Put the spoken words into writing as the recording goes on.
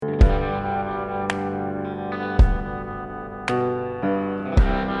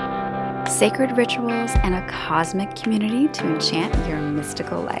sacred rituals, and a cosmic community to enchant your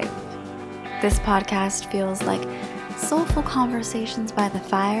mystical life. This podcast feels like soulful conversations by the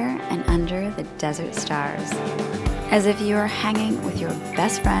fire and under the desert stars, as if you are hanging with your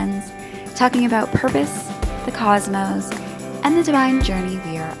best friends, talking about purpose, the cosmos, and the divine journey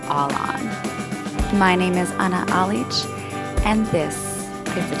we are all on. My name is Anna Alich, and this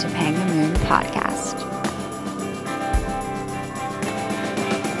is the Topanga Moon Podcast.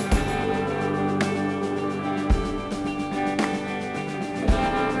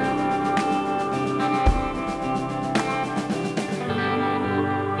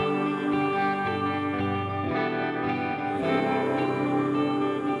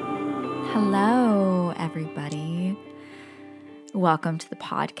 Hello, everybody. Welcome to the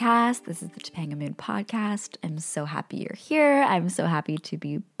podcast. This is the Topanga Moon Podcast. I'm so happy you're here. I'm so happy to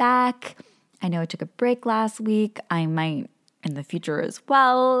be back. I know I took a break last week. I might in the future as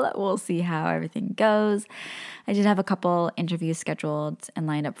well. We'll see how everything goes. I did have a couple interviews scheduled and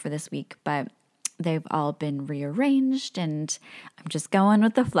lined up for this week, but they've all been rearranged and I'm just going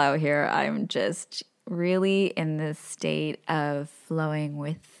with the flow here. I'm just really in this state of flowing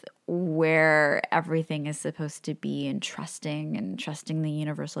with where everything is supposed to be and trusting the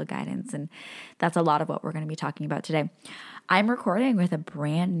universal guidance. And that's a lot of what we're going to be talking about today. I'm recording with a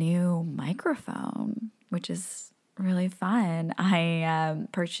brand new microphone, which is really fun. I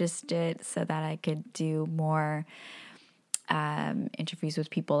purchased it so that I could do more interviews with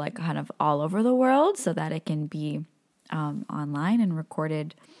people like kind of all over the world so that it can be online and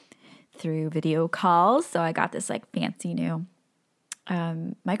recorded through video calls. So I got this like fancy new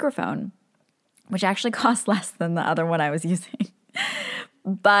microphone, which actually costs less than the other one I was using,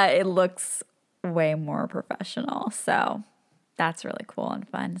 but it looks way more professional. So that's really cool and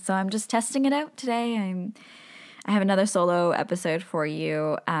fun. So I'm just testing it out today. I have another solo episode for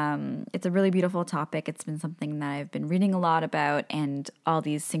you. It's a really beautiful topic. It's been something that I've been reading a lot about, and all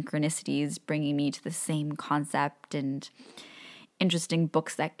these synchronicities bringing me to the same concept and interesting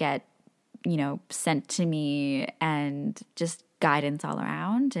books that get, sent to me and just guidance all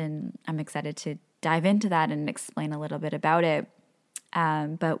around. And I'm excited to dive into that and explain a little bit about it.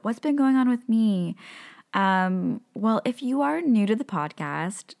 But what's been going on with me? Well, if you are new to the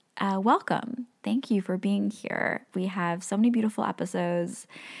podcast, welcome. Thank you for being here. We have so many beautiful episodes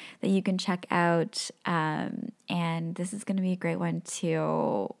that you can check out. And this is going to be a great one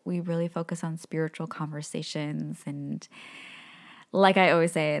too. We really focus on spiritual conversations. And like I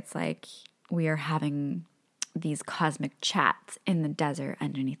always say, it's like we are having these cosmic chats in the desert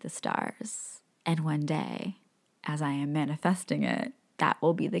underneath the stars. And one day, as I am manifesting it, that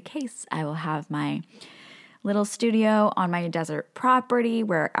will be the case. I will have my little studio on my desert property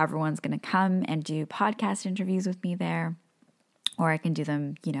where everyone's going to come and do podcast interviews with me there. Or I can do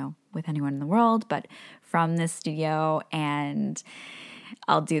them, with anyone in the world, but from this studio. And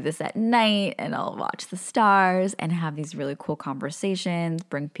I'll do this at night and I'll watch the stars and have these really cool conversations,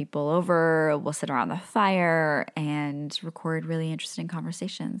 bring people over, we'll sit around the fire and record really interesting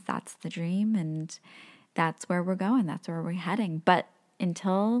conversations. That's the dream, and that's where we're going. That's where we're heading. But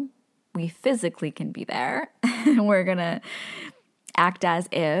until we physically can be there, we're going to act as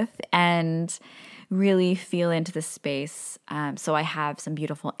if and really feel into the space. So I have some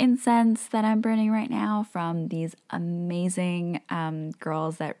beautiful incense that I'm burning right now from these amazing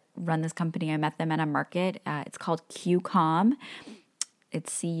girls that run this company. I met them at a market. It's called QCOM.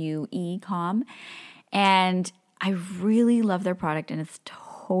 It's CUE-COM. And I really love their product, and it's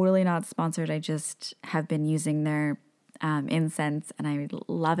totally not sponsored. I just have been using their incense, and I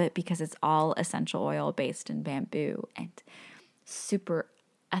love it because it's all essential oil based in bamboo and super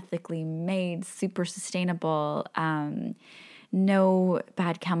ethically made, super sustainable, no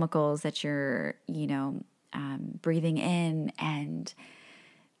bad chemicals that you're, breathing in. And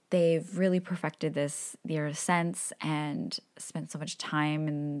they've really perfected their scents and spent so much time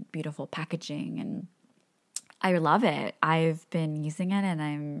in beautiful packaging. And I love it. I've been using it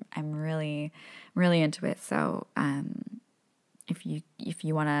and I'm really, really into it. So, if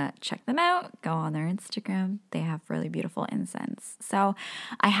you want to check them out, go on their Instagram. They have really beautiful incense. So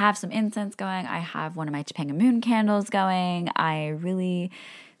I have some incense going. I have one of my Topanga Moon candles going. I really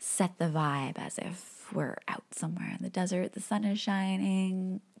set the vibe as if we're out somewhere in the desert. The sun is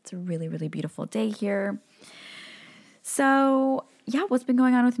shining. It's a really, really beautiful day here. So yeah, what's been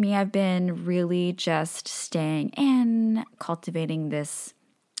going on with me? I've been really just staying in, cultivating this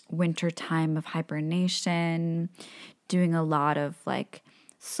winter time of hibernation, doing a lot of like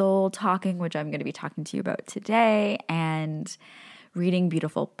soul talking, which I'm going to be talking to you about today, and reading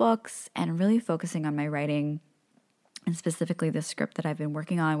beautiful books and really focusing on my writing and specifically the script that I've been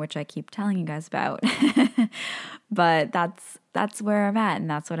working on, which I keep telling you guys about. But that's where I'm at, and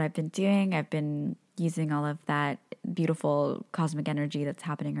that's what I've been doing. I've been using all of that beautiful cosmic energy that's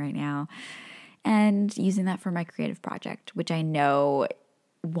happening right now and using that for my creative project, which I know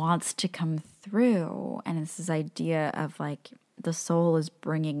wants to come through. And it's this idea of like the soul is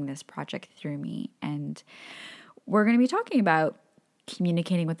bringing this project through me. And we're going to be talking about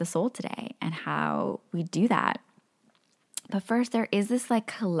communicating with the soul today and how we do that. But first, there is this like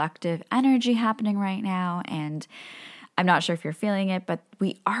collective energy happening right now, and I'm not sure if you're feeling it, but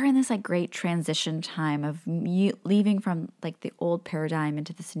we are in this like great transition time of leaving from like the old paradigm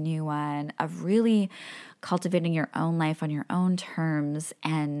into this new one, of really cultivating your own life on your own terms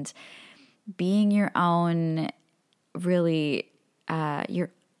and being your own, really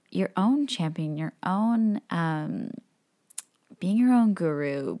your own champion, your own being your own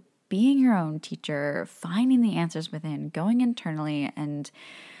guru, being your own teacher, finding the answers within, going internally, and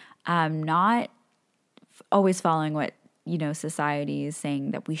not always following what, society is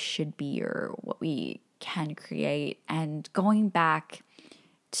saying that we should be or what we can create, and going back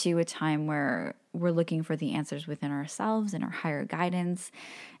to a time where we're looking for the answers within ourselves and our higher guidance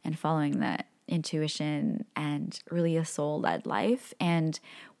and following that intuition and really a soul-led life. And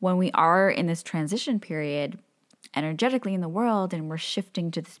when we are in this transition period energetically in the world and we're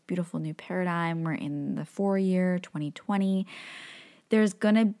shifting to this beautiful new paradigm, we're in the 4-year 2020, there's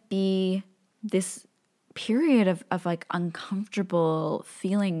gonna be this period of like uncomfortable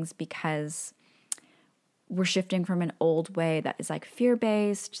feelings because we're shifting from an old way that is like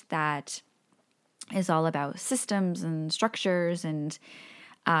fear-based, that is all about systems and structures and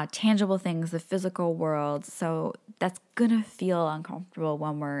tangible things, the physical world. So that's gonna feel uncomfortable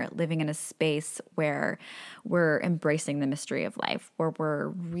when we're living in a space where we're embracing the mystery of life, where we're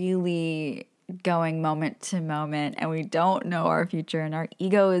really going moment to moment and we don't know our future, and our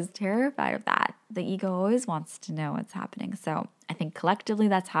ego is terrified of that. The ego always wants to know what's happening. So I think collectively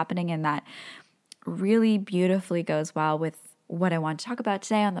that's happening, and that really beautifully goes well with what I want to talk about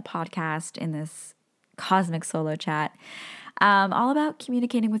today on the podcast in this cosmic solo chat, all about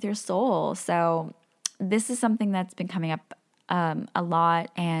communicating with your soul. So this is something that's been coming up a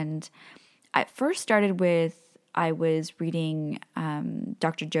lot, and I first started with, I was reading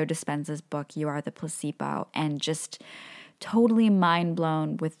Dr. Joe Dispenza's book, You Are the Placebo, and just totally mind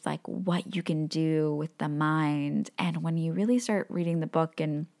blown with like what you can do with the mind. And when you really start reading the book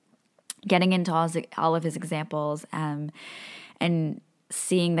and getting into all of his examples and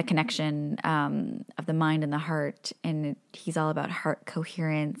seeing the connection of the mind and the heart, and he's all about heart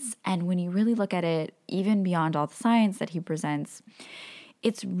coherence. And when you really look at it, even beyond all the science that he presents,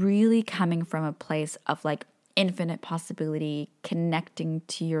 it's really coming from a place of like infinite possibility, connecting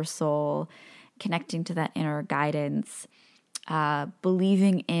to your soul, connecting to that inner guidance,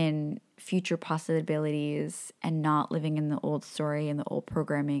 believing in future possibilities and not living in the old story and the old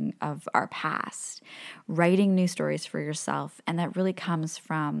programming of our past, writing new stories for yourself. And that really comes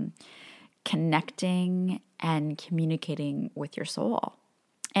from connecting and communicating with your soul.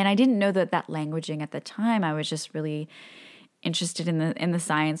 And I didn't know that languaging at the time. I was just really interested in the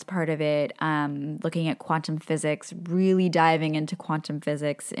science part of it, looking at quantum physics, really diving into quantum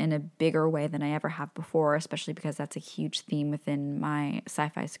physics in a bigger way than I ever have before, especially because that's a huge theme within my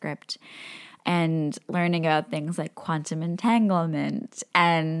sci-fi script, and learning about things like quantum entanglement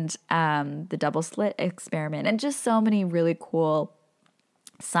and the double slit experiment, and just so many really cool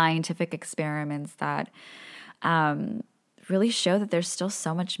scientific experiments that really show that there's still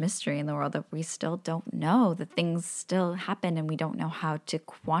so much mystery in the world, that we still don't know, that things still happen and we don't know how to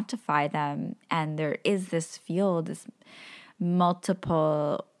quantify them. And there is this field, this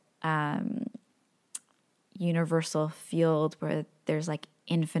multiple universal field where there's like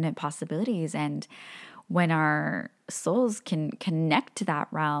infinite possibilities. And when our souls can connect to that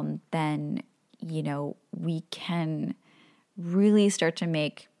realm, then, we can really start to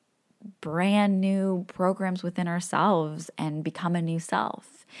make brand new programs within ourselves and become a new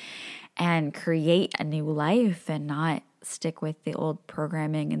self and create a new life, and not stick with the old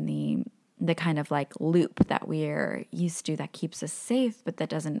programming and the kind of like loop that we're used to that keeps us safe, but that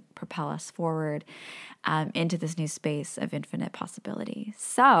doesn't propel us forward into this new space of infinite possibility.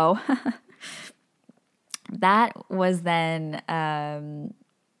 So that was then,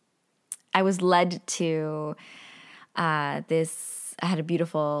 I was led to this. I had a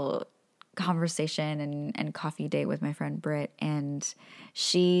beautiful conversation and coffee date with my friend Britt, and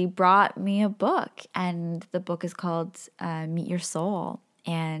she brought me a book, and the book is called Meet Your Soul.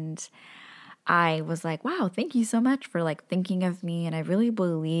 And I was like, wow, thank you so much for like thinking of me. And I really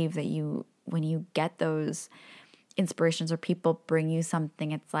believe that when you get those, inspirations or people bring you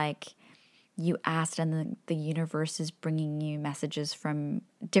something, it's like you asked and the universe is bringing you messages from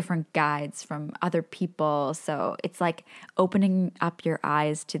different guides from other people. So it's like opening up your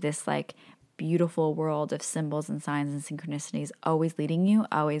eyes to this like beautiful world of symbols and signs and synchronicities, always leading you,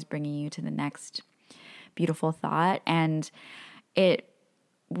 always bringing you to the next beautiful thought. And it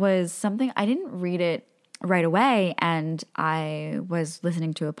was something, I didn't read it right away, and I was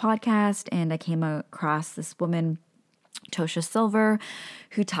listening to a podcast and I came across this woman, Tosha Silver,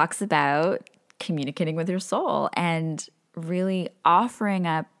 who talks about communicating with your soul and really offering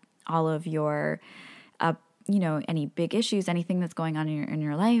up all of your any big issues, anything that's going on in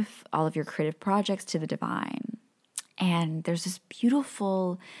your life, all of your creative projects to the divine. And there's this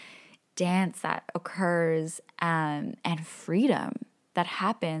beautiful dance that occurs and freedom that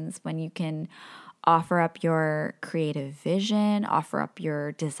happens when you can offer up your creative vision, offer up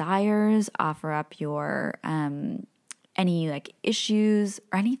your desires, offer up your any like issues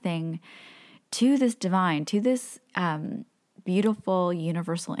or anything to this divine, to this beautiful,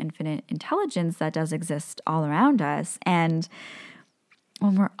 universal, infinite intelligence that does exist all around us. And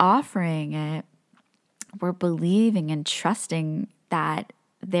when we're offering it, we're believing and trusting that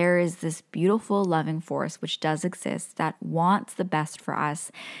there is this beautiful, loving force which does exist that wants the best for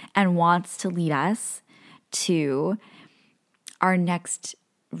us and wants to lead us to our next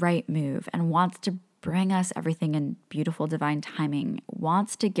right move and wants to bring us everything in beautiful divine timing,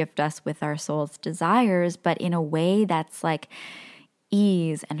 wants to gift us with our soul's desires, but in a way that's like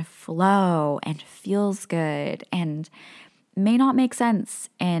ease and flow and feels good and may not make sense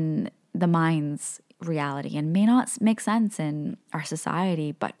in the mind's reality and may not make sense in our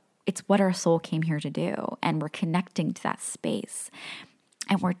society, but it's what our soul came here to do. And we're connecting to that space.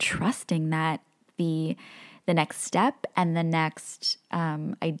 And we're trusting that the next step and the next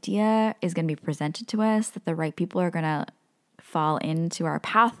idea is going to be presented to us, that the right people are going to fall into our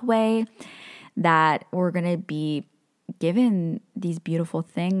pathway, that we're going to be given these beautiful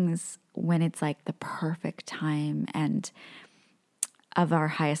things when it's like the perfect time and of our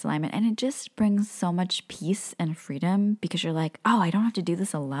highest alignment. And it just brings so much peace and freedom because you're like, oh, I don't have to do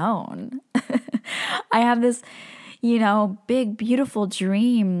this alone. I have this big, beautiful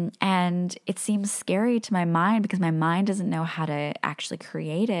dream, and it seems scary to my mind because my mind doesn't know how to actually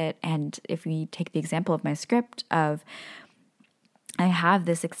create it. And if we take the example of my script of, I have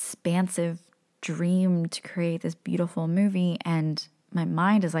this expansive dream to create this beautiful movie, and my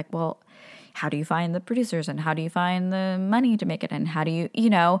mind is like, well, how do you find the producers and how do you find the money to make it? And how do you,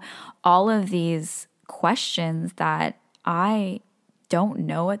 all of these questions that I don't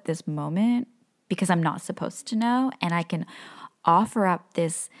know at this moment because I'm not supposed to know. And I can offer up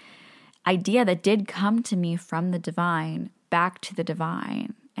this idea that did come to me from the divine back to the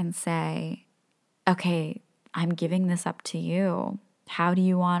divine and say, okay, I'm giving this up to you. How do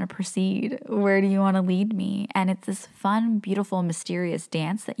you want to proceed? Where do you want to lead me? And it's this fun, beautiful, mysterious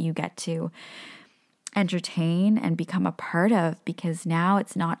dance that you get to entertain and become a part of, because now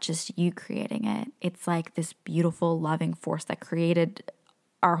it's not just you creating it. It's like this beautiful, loving force that created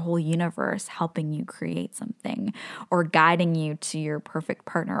our whole universe, helping you create something or guiding you to your perfect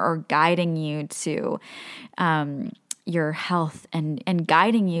partner or guiding you to your health and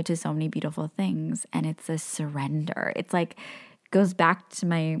guiding you to so many beautiful things. And it's a surrender. It's like, goes back to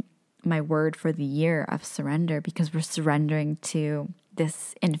my word for the year of surrender, because we're surrendering to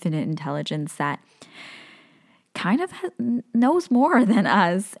this infinite intelligence that kind of knows more than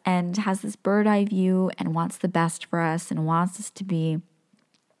us and has this bird eye view and wants the best for us and wants us to be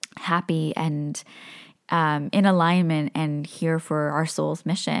happy and in alignment and here for our soul's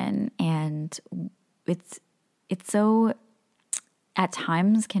mission. And it's so, at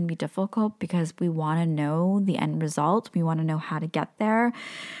times can be difficult because we want to know the end result. We want to know how to get there.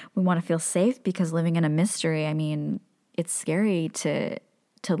 We want to feel safe because living in a mystery, I mean, it's scary to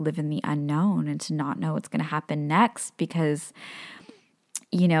live in the unknown and to not know what's going to happen next because,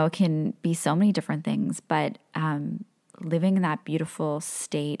 it can be so many different things. But living in that beautiful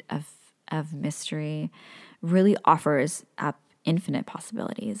state of mystery really offers up infinite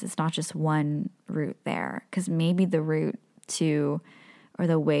possibilities. It's not just one route there, because maybe the route to, or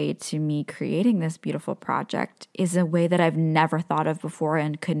the way to me creating this beautiful project is a way that I've never thought of before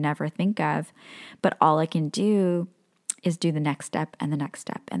and could never think of. But all I can do is do the next step and the next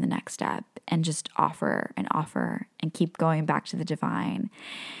step and the next step and just offer and keep going back to the divine.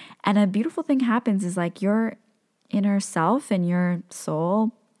 And a beautiful thing happens is like your inner self and your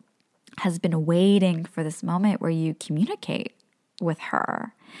soul has been waiting for this moment where you communicate with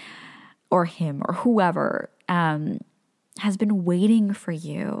her or him or whoever, has been waiting for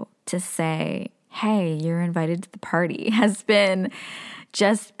you to say, hey, you're invited to the party, has been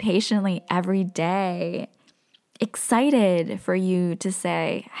just patiently every day excited for you to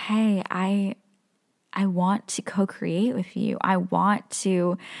say, hey, I want to co-create with you. I want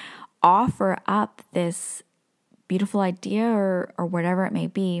to offer up this beautiful idea or whatever it may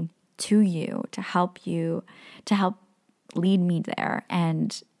be to you, to help lead me there.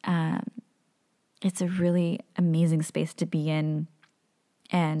 And it's a really amazing space to be in.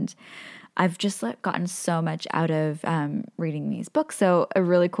 And I've just gotten so much out of reading these books. So a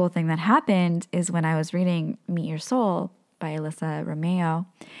really cool thing that happened is when I was reading Meet Your Soul by Alyssa Romeo,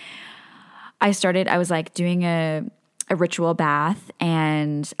 I was like doing a ritual bath,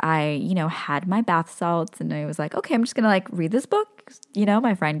 and I, had my bath salts, and I was like, okay, I'm just going to like read this book.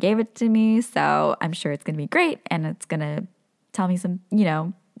 My friend gave it to me, so I'm sure it's going to be great, and it's going to tell me some,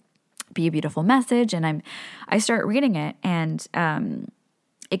 be a beautiful message. And I start reading it, and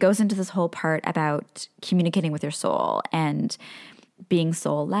it goes into this whole part about communicating with your soul and being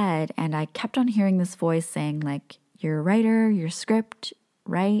soul led. And I kept on hearing this voice saying like, you're a writer, your script,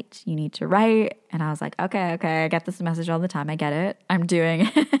 write, you need to write. And I was like, okay, I get this message all the time. I get it. I'm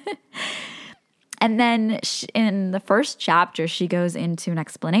doing it. And then in the first chapter, she goes into an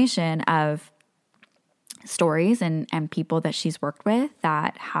explanation of stories and people that she's worked with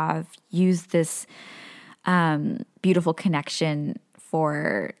that have used this beautiful connection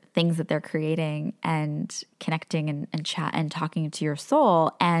for things that they're creating and connecting and chat and talking to your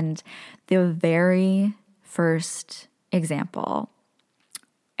soul. And the very first example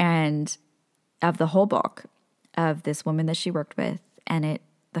and of the whole book of this woman that she worked with, and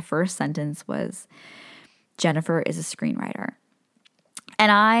the first sentence was, Jennifer is a screenwriter.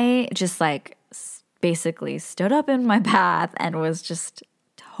 And I just like basically stood up in my bath and was just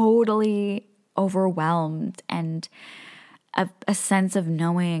totally overwhelmed, and a sense of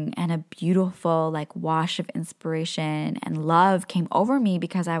knowing and a beautiful like wash of inspiration and love came over me,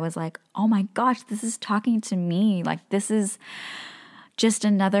 because I was like, oh my gosh, this is talking to me. Like, this is just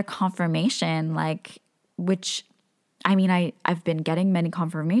another confirmation, like, which, I mean, I've been getting many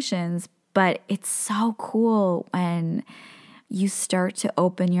confirmations, but it's so cool when you start to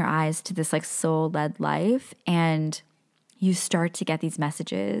open your eyes to this like soul-led life, and you start to get these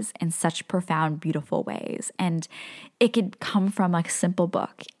messages in such profound, beautiful ways. And it could come from like a simple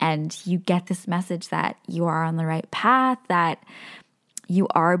book, and you get this message that you are on the right path, that you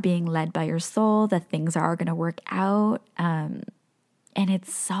are being led by your soul, that things are going to work out. And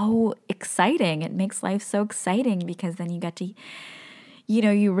it's so exciting. It makes life so exciting, because then you get to,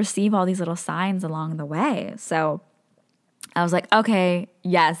 you receive all these little signs along the way. So I was like, okay,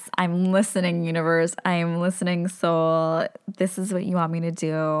 yes, I'm listening, universe. I'm listening, soul. This is what you want me to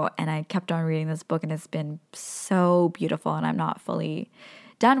do. And I kept on reading this book, and it's been so beautiful, and I'm not fully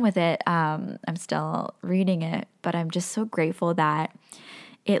done with it. I'm still reading it, but I'm just so grateful that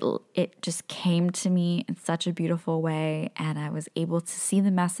it just came to me in such a beautiful way, and I was able to see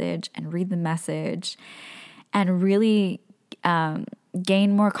the message and read the message and really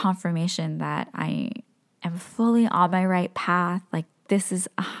gain more confirmation that I am fully on my right path. Like, this is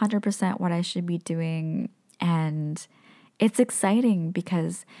 100% what I should be doing. And it's exciting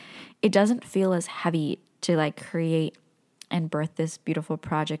because it doesn't feel as heavy to like create and birth this beautiful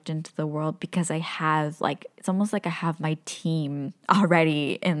project into the world, because I have like, it's almost like I have my team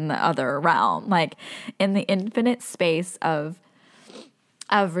already in the other realm, like in the infinite space of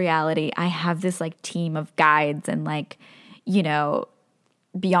reality. I have this like team of guides, and like,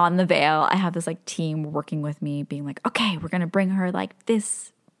 beyond the veil, I have this like team working with me, being like, okay, we're going to bring her like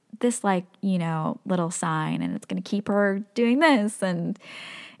this like, little sign, and it's going to keep her doing this. And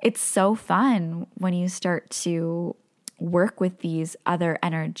it's so fun when you start to work with these other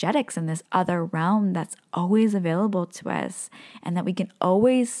energetics in this other realm that's always available to us and that we can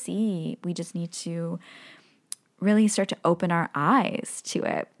always see. We just need to really start to open our eyes to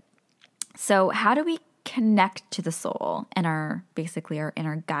it. So how do we connect to the soul and our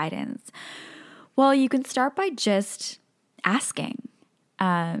inner guidance? Well, you can start by just asking.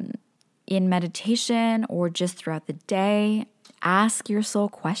 In meditation or just throughout the day, ask your soul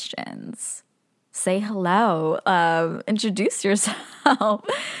questions. Say hello, introduce yourself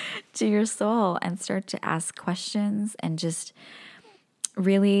to your soul, and start to ask questions, and just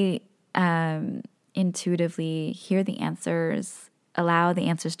really intuitively hear the answers, allow the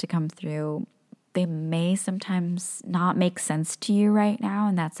answers to come through. They may sometimes not make sense to you right now,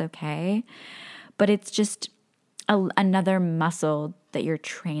 and that's okay. But it's just another muscle that you're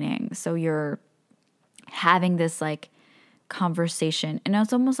training. So you're having this like conversation, and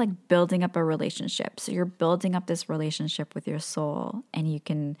it's almost like building up a relationship. So you're building up this relationship with your soul, and you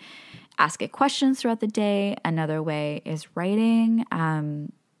can ask it questions throughout the day. Another way is writing.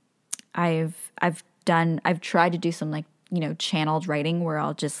 I've tried to do some like, channeled writing where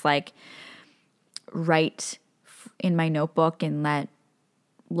I'll just like write in my notebook and let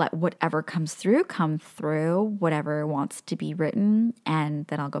whatever comes through come through, whatever wants to be written, and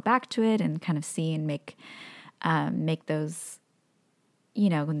then I'll go back to it and kind of see and make those,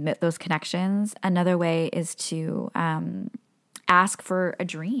 those connections. Another way is to ask for a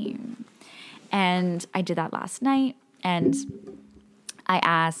dream, and I did that last night, and I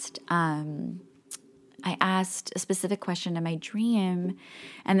asked a specific question in my dream,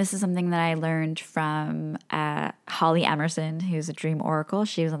 and this is something that I learned from Holly Emerson, who's a dream oracle.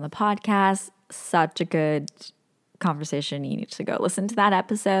 She was on the podcast. Such a good conversation. You need to go listen to that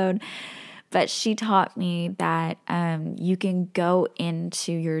episode. But she taught me that you can go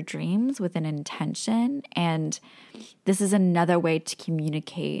into your dreams with an intention, and this is another way to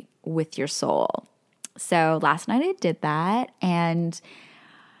communicate with your soul. So last night I did that, and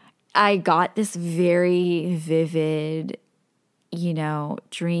I got this very vivid,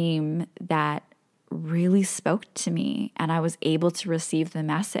 dream that really spoke to me, and I was able to receive the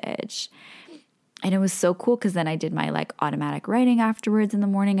message. And it was so cool because then I did my like automatic writing afterwards in the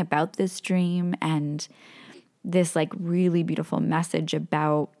morning about this dream and this like really beautiful message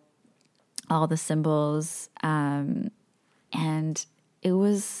about all the symbols. And it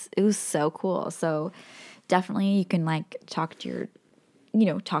was so cool. So definitely you can like talk to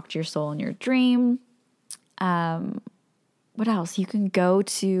your soul in your dream. What else? You can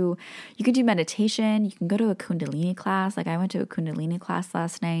do meditation. You can go to a Kundalini class. Like I went to a Kundalini class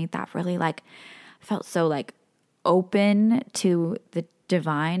last night that really like felt so like open to the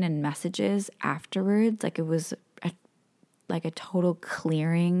divine and messages afterwards. Like it was a total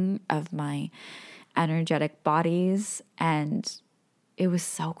clearing of my energetic bodies. And it was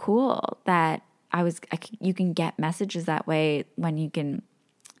so cool that you can get messages that way when you can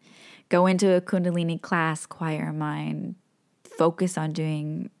go into a Kundalini class, quiet your mind, focus on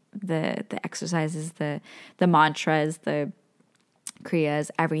doing the exercises, the mantras, the kriyas,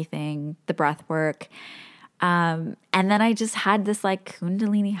 everything, the breath work. And then I just had this like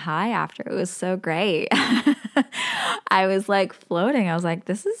Kundalini high after. It was so great. I was like floating. I was like,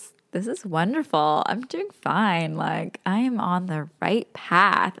 this is wonderful. I'm doing fine. Like I am on the right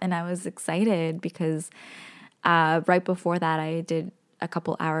path. And I was excited because right before that I did a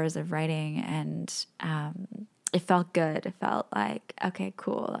couple hours of writing, and it felt good. It felt like, okay,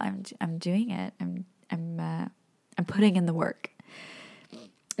 cool. I'm doing it. I'm putting in the work.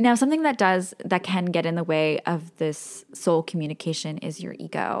 Now, something that can get in the way of this soul communication is your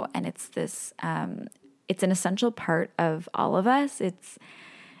ego. And it's this, it's an essential part of all of us.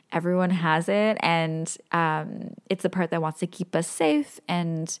 Everyone has it. And it's the part that wants to keep us safe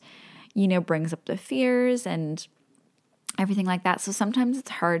and, brings up the fears and everything like that. So sometimes it's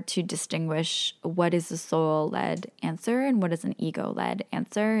hard to distinguish what is a soul-led answer and what is an ego-led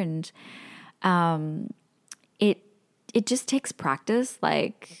answer. And it just takes practice,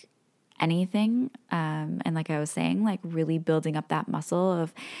 like anything. And like I was saying, like really building up that muscle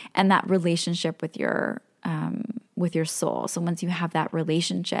and that relationship with your soul. So once you have that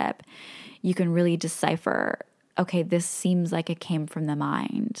relationship, you can really decipher, okay, this seems like it came from the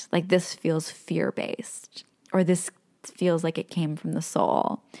mind. Like this feels fear-based, or this feels like it came from the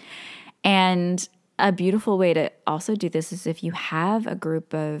soul. And a beautiful way to also do this is if you have a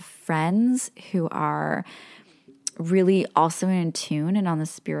group of friends who are really also in tune and on the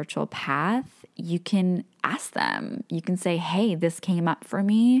spiritual path, you can ask them. You can say, hey, this came up for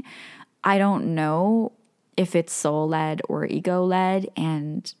me. I don't know if it's soul-led or ego-led,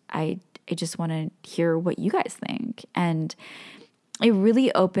 and I just want to hear what you guys think. And it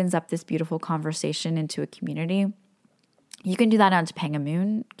really opens up this beautiful conversation into a community. You can do that on Topanga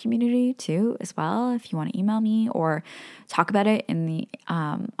Moon community too, as well, if you want to email me or talk about it in the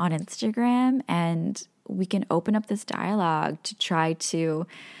on Instagram, and we can open up this dialogue to try to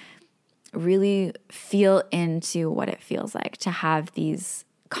really feel into what it feels like to have these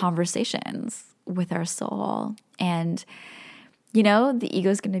conversations with our soul. And the ego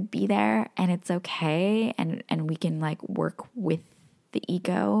is going to be there, and it's okay, and we can like work with the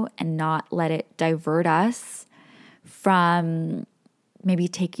ego and not let it divert us from maybe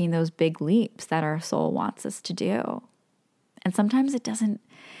taking those big leaps that our soul wants us to do. And sometimes it doesn't.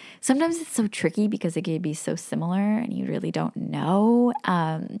 Sometimes it's so tricky because it can be so similar and you really don't know.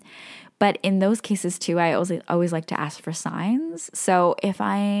 But in those cases too, I always like to ask for signs. So if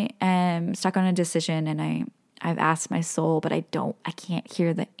I am stuck on a decision and I've asked my soul, but I can't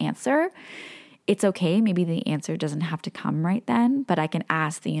hear the answer, it's okay. Maybe the answer doesn't have to come right then, but I can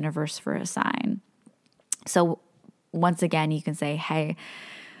ask the universe for a sign. So once again, you can say, hey,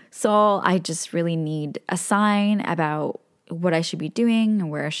 Soul, I just really need a sign about what I should be doing and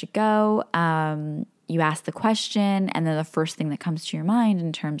where I should go. You ask the question, and then the first thing that comes to your mind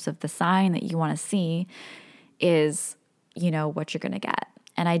in terms of the sign that you want to see is, what you're going to get.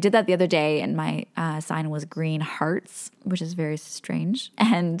 And I did that the other day, and my sign was green hearts, which is very strange.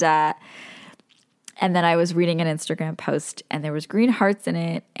 And then I was reading an Instagram post, and there was green hearts in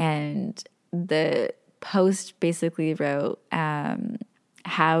it, and the post basically wrote,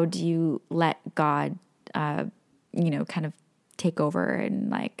 how do you let God, kind of take over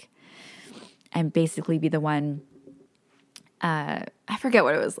and basically be the one, I forget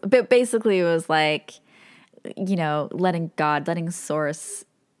what it was, but basically it was like, letting Source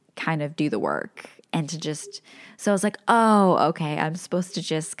kind of do the work and so I was like, oh, okay, I'm supposed to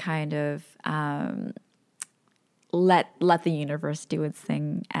just kind of, let the universe do its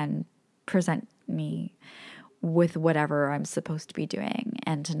thing and present me with whatever I'm supposed to be doing,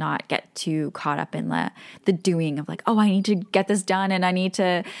 and to not get too caught up in the doing of like, oh, I need to get this done and I need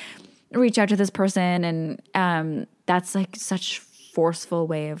to reach out to this person. And that's like such forceful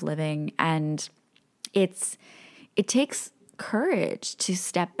way of living. And it takes courage to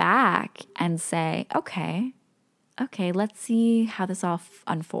step back and say, okay, let's see how this all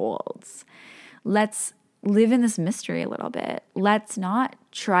unfolds. Let's live in this mystery a little bit. Let's not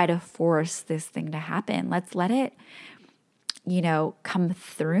try to force this thing to happen. Let's let it, come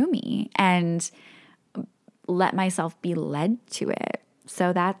through me and let myself be led to it.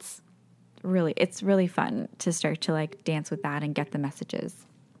 So it's really fun to start to dance with that and get the messages.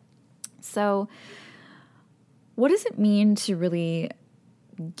 So what does it mean to really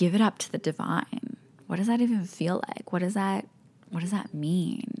give it up to the divine? What does that even feel like? What does that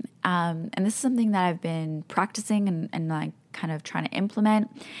mean? And this is something that I've been practicing and kind of trying to implement.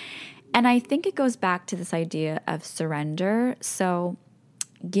 And I think it goes back to this idea of surrender. So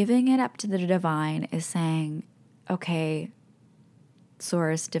giving it up to the divine is saying, okay,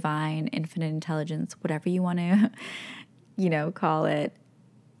 Source, divine, infinite intelligence, whatever you want to, call it.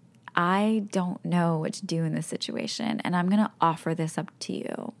 I don't know what to do in this situation, and I'm going to offer this up to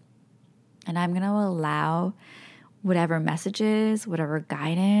you. And I'm going to allow whatever messages, whatever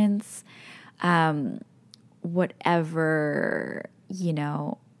guidance, whatever,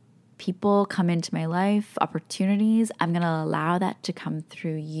 people come into my life, opportunities, I'm going to allow that to come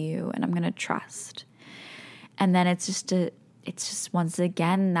through you, and I'm going to trust. And then it's just once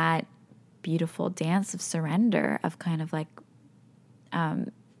again that beautiful dance of surrender, of kind of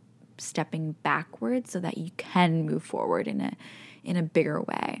stepping backwards so that you can move forward in a bigger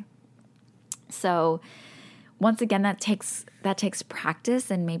way. So once again, that takes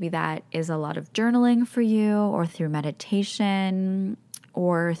practice, and maybe that is a lot of journaling for you, or through meditation,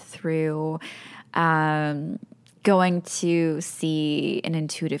 or through going to see an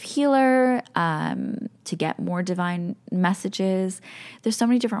intuitive healer to get more divine messages. There's so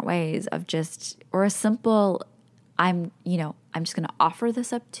many different ways of or a simple, I'm just going to offer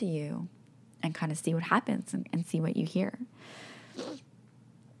this up to you and kind of see what happens and see what you hear.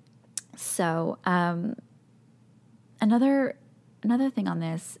 So another thing on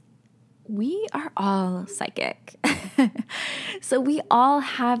this, we are all psychic. So we all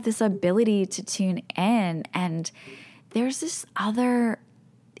have this ability to tune in, and there's this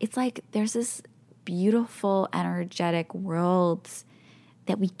beautiful energetic world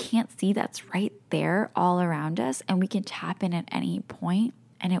that we can't see that's right there all around us, and we can tap in at any point,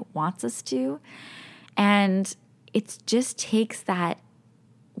 and it wants us to. And it just takes that,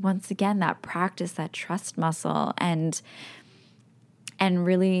 once again, that practice, that trust muscle, and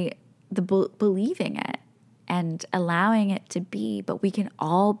really believing it and allowing it to be. But we can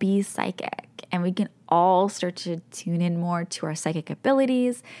all be psychic, and we can all start to tune in more to our psychic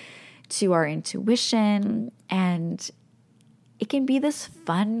abilities, to our intuition, and it can be this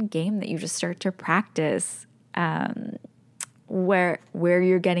fun game that you just start to practice, where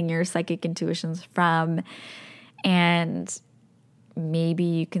you're getting your psychic intuitions from, and maybe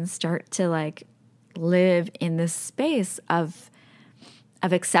you can start to live in this space of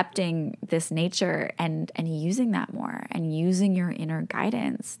accepting this nature and using that more, and using your inner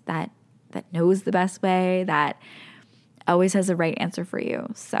guidance that knows the best way, that always has the right answer for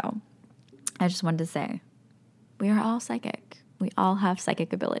you. So I just wanted to say, we are all psychic. We all have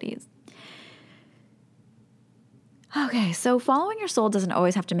psychic abilities. Okay, so following your soul doesn't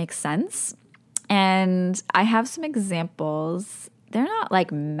always have to make sense. And I have some examples. They're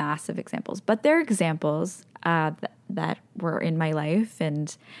not massive examples, but they're examples that were in my life,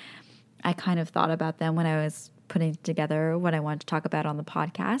 and I kind of thought about them when I was putting together what I wanted to talk about on the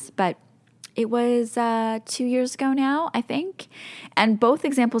podcast. But it was 2 years ago now, I think. And both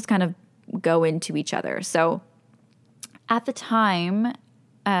examples kind of go into each other. So at the time,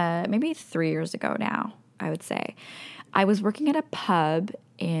 maybe 3 years ago now, I would say, I was working at a pub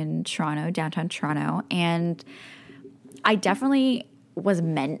in Toronto, downtown Toronto, and I definitely was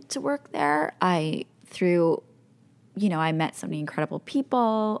meant to work there. I met so many incredible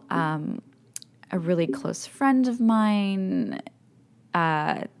people, a really close friend of mine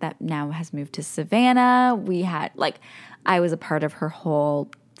that now has moved to Savannah. I was a part of her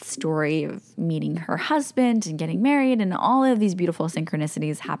whole story of meeting her husband and getting married, and all of these beautiful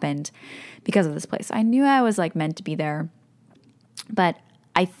synchronicities happened because of this place. I knew I was meant to be there, but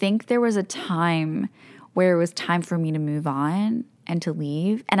I think there was a time where it was time for me to move on and to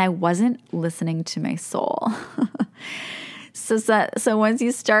leave, and I wasn't listening to my soul. So once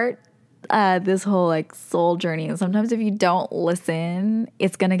you start this whole soul journey, and sometimes if you don't listen,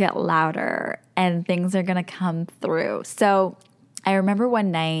 it's gonna get louder and things are gonna come through. So I remember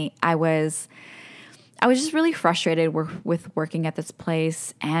one night I was just really frustrated with working at this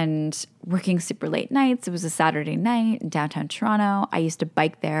place and working super late nights. It was a Saturday night in downtown Toronto. I used to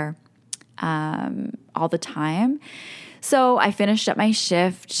bike there all the time. So I finished up my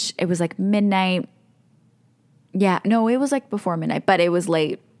shift. It was midnight. Yeah, no, it was before midnight, but it was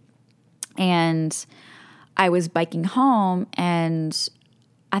late. And I was biking home, and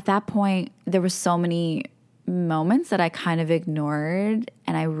at that point, there were so many moments that I kind of ignored,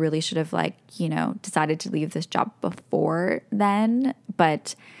 and I really should have decided to leave this job before then.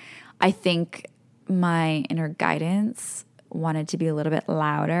 But I think my inner guidance wanted to be a little bit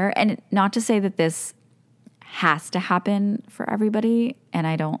louder, and not to say that this has to happen for everybody. And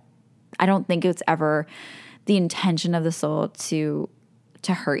I don't think it's ever the intention of the soul to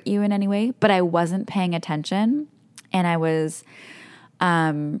hurt you in any way, but I wasn't paying attention, and I was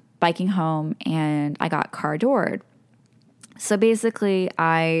biking home, and I got car doored. So basically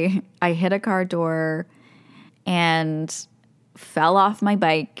I hit a car door and fell off my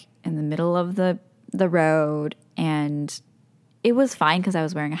bike in the middle of the road, and it was fine because I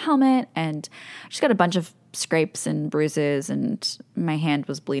was wearing a helmet, and I just got a bunch of scrapes and bruises, and my hand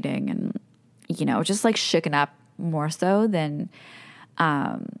was bleeding, and just shooken up more so than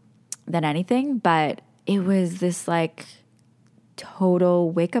anything. But it was this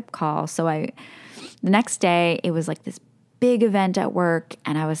total wake up call. So the next day it was this big event at work,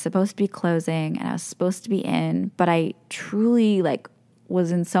 and I was supposed to be closing, and I was supposed to be in, but I truly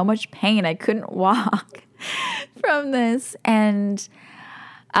was in so much pain. I couldn't walk from this. And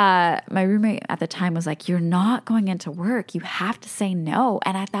my roommate at the time was like, "You're not going into work. You have to say no."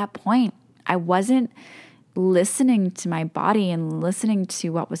 And at that point, I wasn't listening to my body and listening to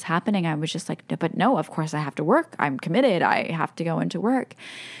what was happening. I was just but no, of course I have to work. I'm committed. I have to go into work.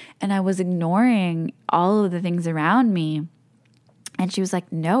 And I was ignoring all of the things around me. And she was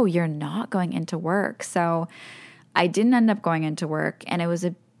like, "No, you're not going into work." So I didn't end up going into work. And it was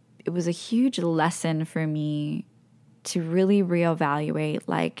a huge lesson for me to really reevaluate,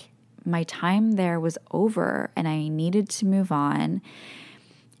 my time there was over and I needed to move on.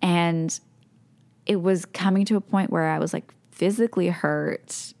 And it was coming to a point where I was physically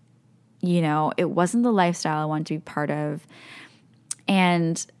hurt. It wasn't the lifestyle I wanted to be part of.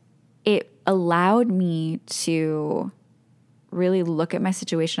 And it allowed me to really look at my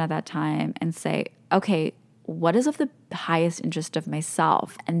situation at that time and say, okay, what is of the highest interest of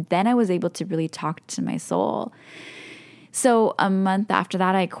myself? And then I was able to really talk to my soul. So a month after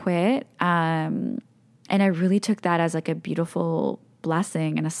that, I quit. And I really took that as a beautiful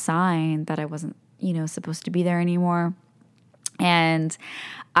blessing and a sign that I wasn't supposed to be there anymore. And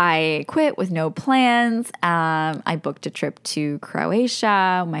I quit with no plans. I booked a trip to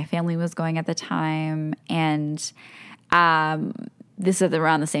Croatia. My family was going at the time. And this is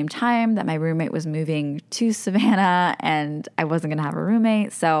around the same time that my roommate was moving to Savannah, and I wasn't going to have a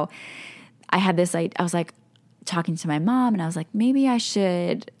roommate. So I had this, I was talking to my mom, and I was maybe I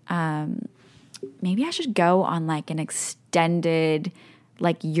should go on an extended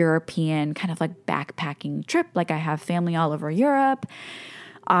European kind of backpacking trip. I have family all over Europe.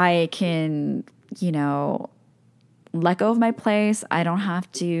 I can, let go of my place. I don't have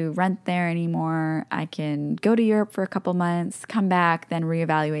to rent there anymore. I can go to Europe for a couple months, come back, then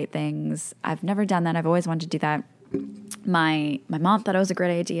reevaluate things. I've never done that. I've always wanted to do that. My mom thought it was a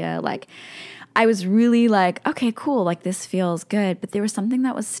great idea. I was really okay, cool. This feels good. But there was something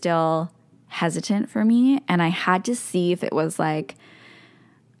that was still hesitant for me. And I had to see if it was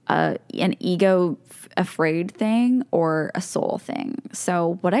an ego afraid thing or a soul thing.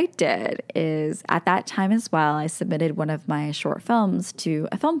 So what I did is at that time as well, I submitted one of my short films to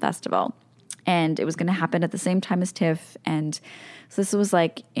a film festival, and it was going to happen at the same time as TIFF. And so this was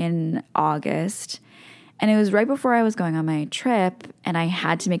like in August, and it was right before I was going on my trip, and I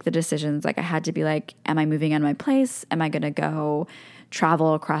had to make the decisions. Like I had to be like, am I moving out of my place? Am I going to go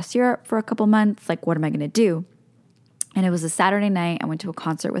travel across Europe for a couple months? Like, what am I going to do? And it was a Saturday night. I went to a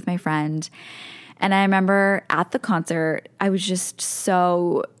concert with my friend. And I remember at the concert, I was just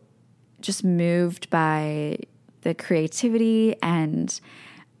moved by the creativity, and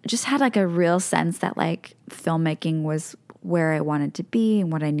just had like a real sense that like filmmaking was where I wanted to be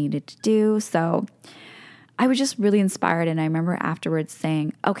and what I needed to do. So I was just really inspired. And I remember afterwards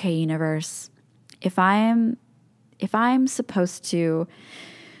saying, okay, universe, if I'm supposed to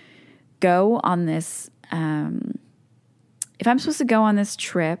go on this, if I'm supposed to go on this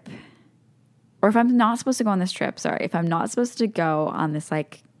trip, or if I'm not supposed to go on this trip, if I'm not supposed to go on this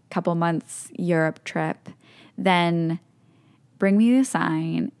like couple months Europe trip, then bring me the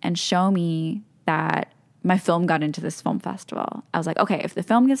sign and show me that my film got into this film festival. I was like, okay, if the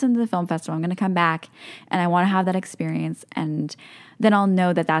film gets into the film festival, I'm going to come back and I want to have that experience. And then I'll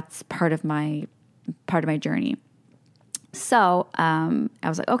know that that's part of my journey. So I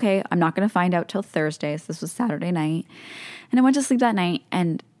was like, okay, I'm not going to find out till Thursday. So this was Saturday night. And I went to sleep that night.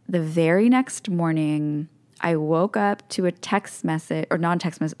 And the very next morning, I woke up to a text message, or not a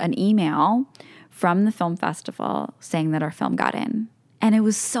text message, an email from the film festival saying that our film got in. And it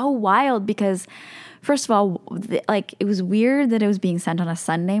was so wild because, first of all, like it was weird that it was being sent on a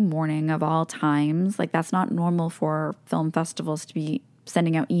Sunday morning of all times. Like that's not normal for film festivals to be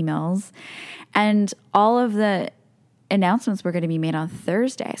sending out emails. And all of the announcements were going to be made on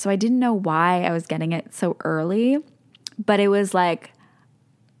Thursday. So I didn't know why I was getting it so early, but it was like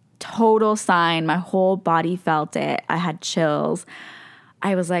total sign. My whole body felt it. I had chills.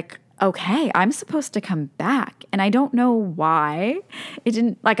 I was like, okay, I'm supposed to come back. And I don't know why. It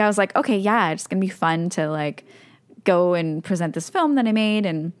didn't, like, I was like, okay, yeah, it's going to be fun to like go and present this film that I made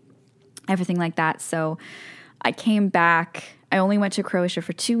and everything like that. So I came back. I only went to Croatia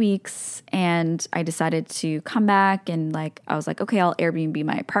for 2 weeks, and I decided to come back, and like, I was like, okay, I'll Airbnb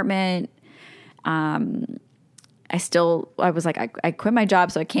my apartment. I was like, I quit my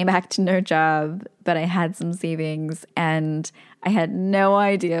job, so I came back to no job, but I had some savings and I had no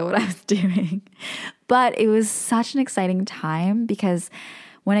idea what I was doing. But it was such an exciting time because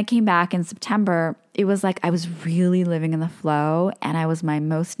when I came back in September, it was like I was really living in the flow and I was my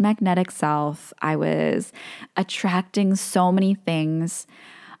most magnetic self. I was attracting so many things.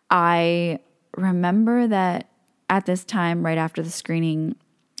 I remember that at this time, right after the screening,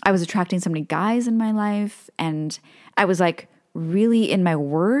 I was attracting so many guys in my life, and I was like really in my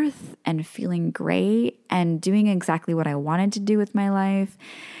worth and feeling great and doing exactly what I wanted to do with my life.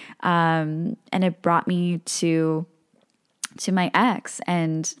 And it brought me to my ex,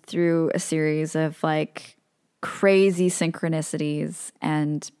 and through a series of like crazy synchronicities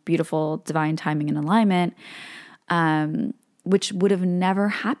and beautiful divine timing and alignment, which would have never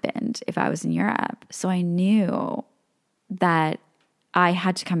happened if I was in Europe. So I knew that I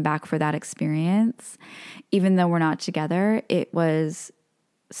had to come back for that experience. Even though we're not together, it was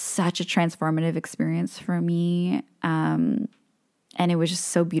such a transformative experience for me. And it was just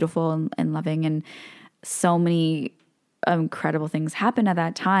so beautiful and loving, and so many incredible things happened at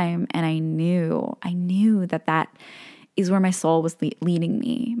that time. And I knew that is where my soul was leading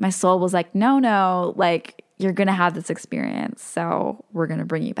me. My soul was like, no, like you're going to have this experience. So we're going to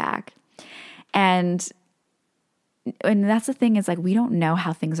bring you back. And that's the thing, is like, we don't know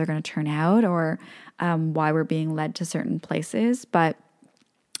how things are going to turn out, or why we're being led to certain places. But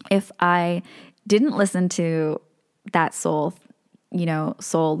if I didn't listen to that soul-led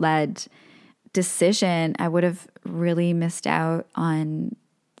decision, I would have really missed out on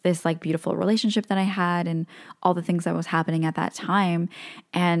this like beautiful relationship that I had and all the things that was happening at that time.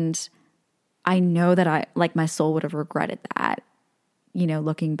 And I know that my soul would have regretted that,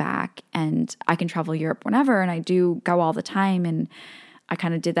 looking back. And I can travel Europe whenever, and I do go all the time. And I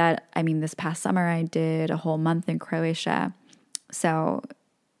kind of did that. I mean, this past summer, I did a whole month in Croatia. So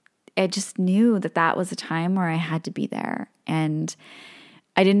I just knew that was a time where I had to be there. And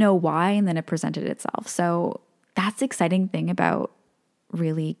I didn't know why, and then it presented itself. So that's the exciting thing about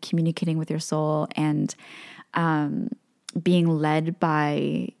really communicating with your soul and being led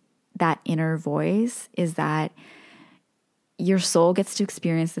by that inner voice, is that your soul gets to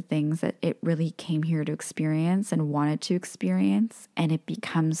experience the things that it really came here to experience and wanted to experience. And it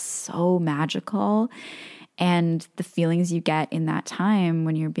becomes so magical And the feelings you get in that time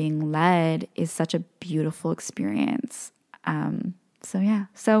when you're being led is such a beautiful experience.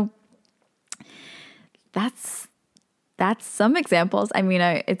 So that's some examples. I mean,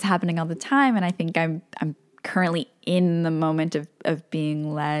 it's happening all the time, and I think I'm currently in the moment of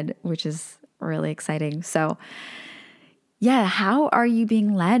being led, which is really exciting. So yeah, how are you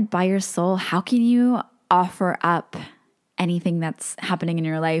being led by your soul? How can you offer up anything that's happening in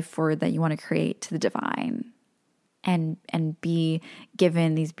your life or that you want to create to the divine and be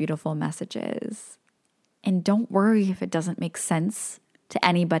given these beautiful messages? And don't worry if it doesn't make sense to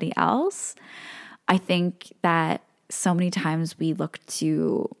anybody else. I think that so many times we look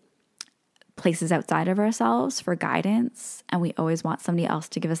to places outside of ourselves for guidance, and we always want somebody else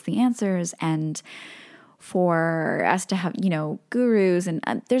to give us the answers and for us to have, gurus.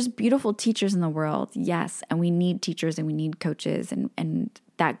 And there's beautiful teachers in the world, yes, and we need teachers and we need coaches, and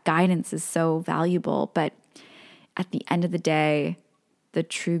that guidance is so valuable. But at the end of the day, the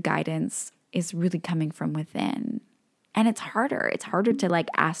true guidance is really coming from within. And it's harder. It's harder to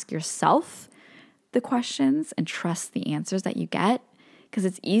ask yourself the questions and trust the answers that you get, because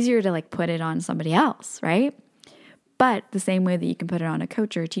it's easier to put it on somebody else, right? But the same way that you can put it on a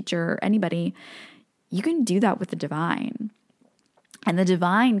coach or a teacher or anybody, you can do that with the divine. And the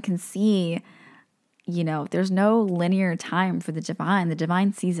divine can see, there's no linear time for the divine. The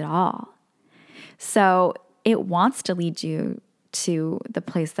divine sees it all. So it wants to lead you to the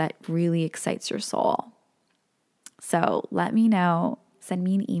place that really excites your soul. So let me know. Send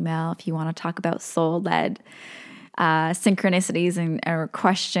me an email if you want to talk about soul-led synchronicities or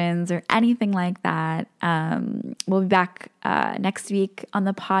questions or anything like that. We'll be back next week on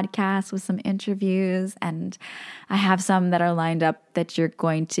the podcast with some interviews, and I have some that are lined up that you're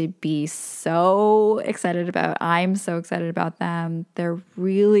going to be so excited about. I'm so excited about them. They're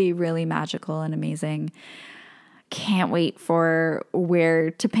really, really magical and amazing. Can't wait for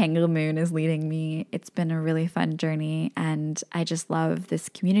where Topanga Moon is leading me. It's been a really fun journey, and I just love this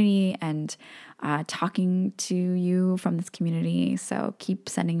community and talking to you from this community. So keep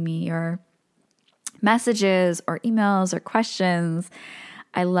sending me your messages or emails or questions.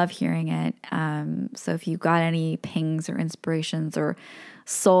 I love hearing it. So if you got any pings or inspirations or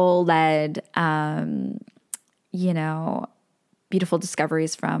soul-led, beautiful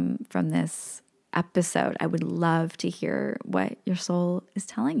discoveries from this episode, I would love to hear what your soul is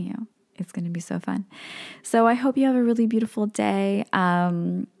telling you. It's going to be so fun. So I hope you have a really beautiful day.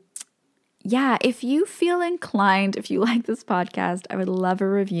 If you feel inclined, if you like this podcast, I would love a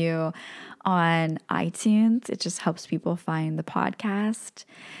review on iTunes. It just helps people find the podcast,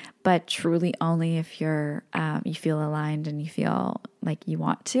 but truly only if you feel aligned and you feel like you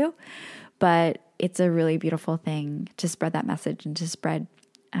want to. But it's a really beautiful thing to spread that message and to spread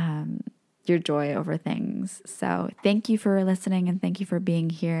your joy over things. So thank you for listening, and thank you for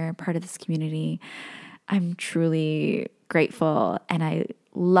being here, part of this community. I'm truly grateful, and I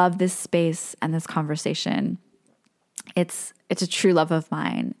love this space and this conversation. It's a true love of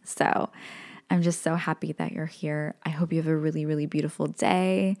mine. So I'm just so happy that you're here. I hope you have a really, really beautiful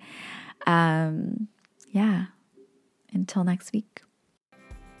day. Until next week.